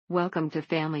Welcome to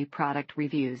Family Product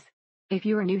Reviews. If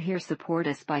you are new here, support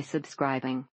us by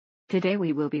subscribing. Today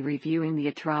we will be reviewing the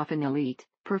Atrafen Elite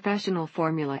Professional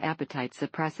Formula Appetite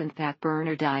Suppressant Fat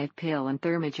Burner Diet Pill and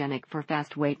Thermogenic for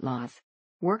fast weight loss.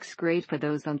 Works great for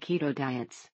those on keto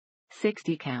diets.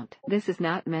 60 count. This is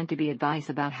not meant to be advice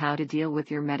about how to deal with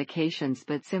your medications,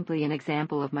 but simply an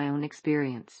example of my own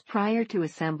experience. Prior to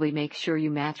assembly, make sure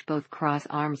you match both cross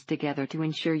arms together to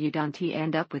ensure you don't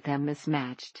end up with them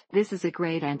mismatched. This is a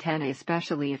great antenna,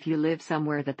 especially if you live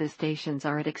somewhere that the stations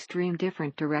are at extreme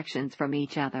different directions from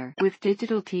each other. With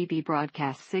digital TV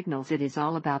broadcast signals, it is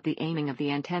all about the aiming of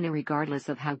the antenna regardless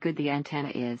of how good the antenna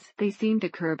is. They seem to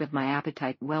curb my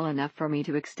appetite well enough for me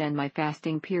to extend my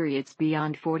fasting periods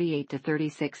beyond 48 to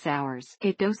 36 hours.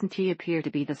 It doesn't appear to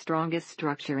be the strongest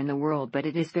structure in the world, but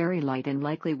it is very light and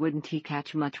likely wouldn't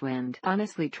catch much wind.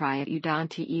 Honestly, try it. You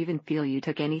don't even feel you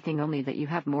took anything, only that you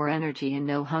have more energy and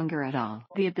no hunger at all.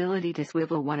 The ability to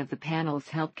swivel one of the panels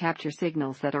help capture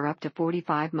signals that are up to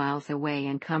 45 miles away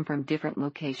and come from different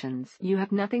locations. You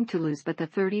have nothing to lose but the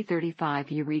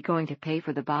 $30-35 you're going to pay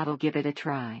for the bottle. Give it a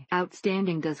try.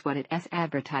 Outstanding, does what it's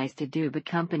advertised to do, but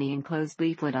company enclosed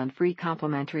leaflet on free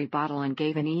complimentary bottle and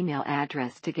gave an email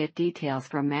address to get details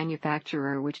from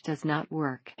manufacturer, which does not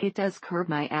work. It does curb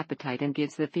my appetite and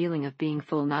gives the feeling of being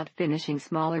full. Not finishing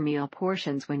smaller meal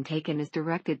portions when taken as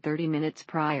directed 30 minutes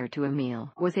prior to a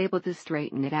meal. Was able to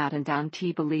straighten it out and don't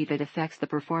believe it affects the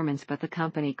performance, but the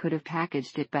company could have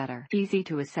packaged it better. Easy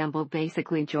to assemble.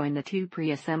 Basically join the two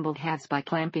pre-assembled halves by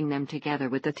clamping them together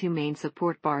with the two main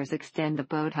support bars. Extend the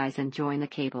bow ties and join the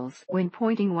cables. When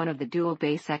pointing one of the dual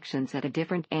base sections at a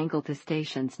different angle to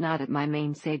stations not at my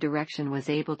main direction, was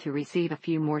able to receive a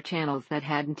few more channels that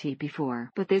hadn't before.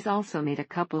 But this also made a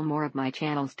couple more of my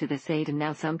channels to the side and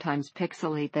now sometimes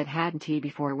pixelate that hadn't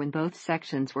before when both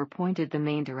sections were pointed the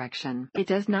main direction. It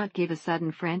does not give a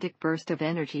sudden frantic burst of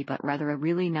energy, but rather a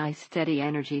really nice steady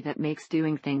energy that makes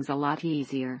doing things a lot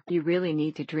easier. You really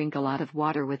need to drink a lot of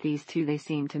water with these two. They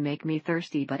seem to make me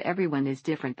thirsty, but everyone is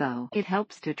different though. It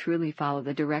helps to truly follow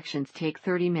the directions. Take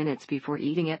 30 minutes before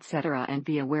eating, etc., and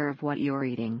be aware of what you're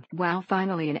eating. Wow,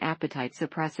 finally an appetite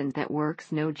suppressant that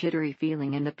works. No jittery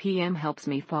feeling in the PM, helps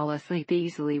me fall asleep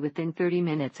easily within 30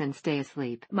 minutes and stay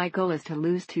asleep. My goal is to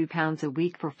lose 2 pounds a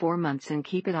week for 4 months and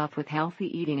keep it off with healthy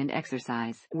eating and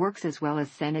exercise. Works as well as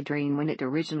Senadrine when it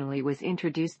originally was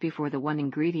introduced, before the one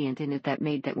ingredient in it that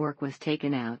made that work was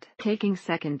taken out. Taking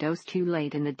second dose too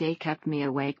late in the day kept me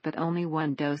awake, but only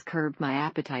one dose curbed my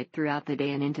appetite throughout the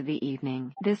day and into the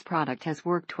evening. This product has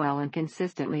worked well and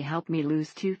consistently helped me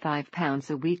lose 5 pounds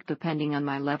a week depending on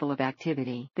my level of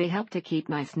activity. They help to keep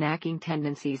my snacking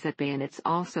tendencies at bay, and it's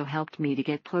also helped me to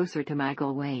get closer to my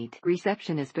goal weight.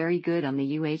 Reception is very good on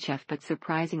the UHF, but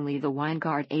surprisingly the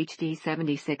WineGuard HD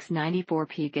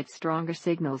 7694P gets stronger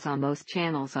signals on most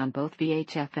channels on both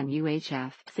VHF and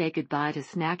UHF. Say goodbye to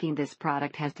snacking. This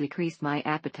product has decreased my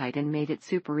appetite and made it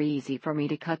super easy for me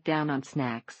to cut down on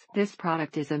snacks. This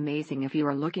product is amazing. If you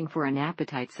are looking for an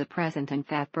appetite suppressant and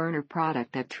fat burner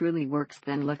product that truly works,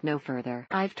 then look no further.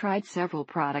 I've tried several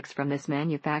products from this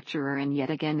manufacturer, and yet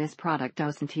again this product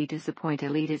doesn't disappoint.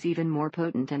 Elite is even more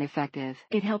potent and effective.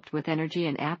 It helped with energy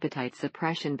and appetite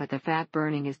suppression, but the fat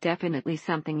burning is definitely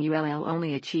something you'll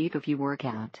only achieve if you work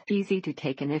out. Easy to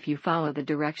take, and if you follow the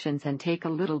directions and take a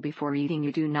little before eating,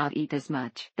 you do not eat as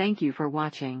much. Thank you for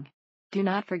watching. Do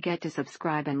not forget to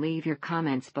subscribe and leave your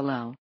comments below.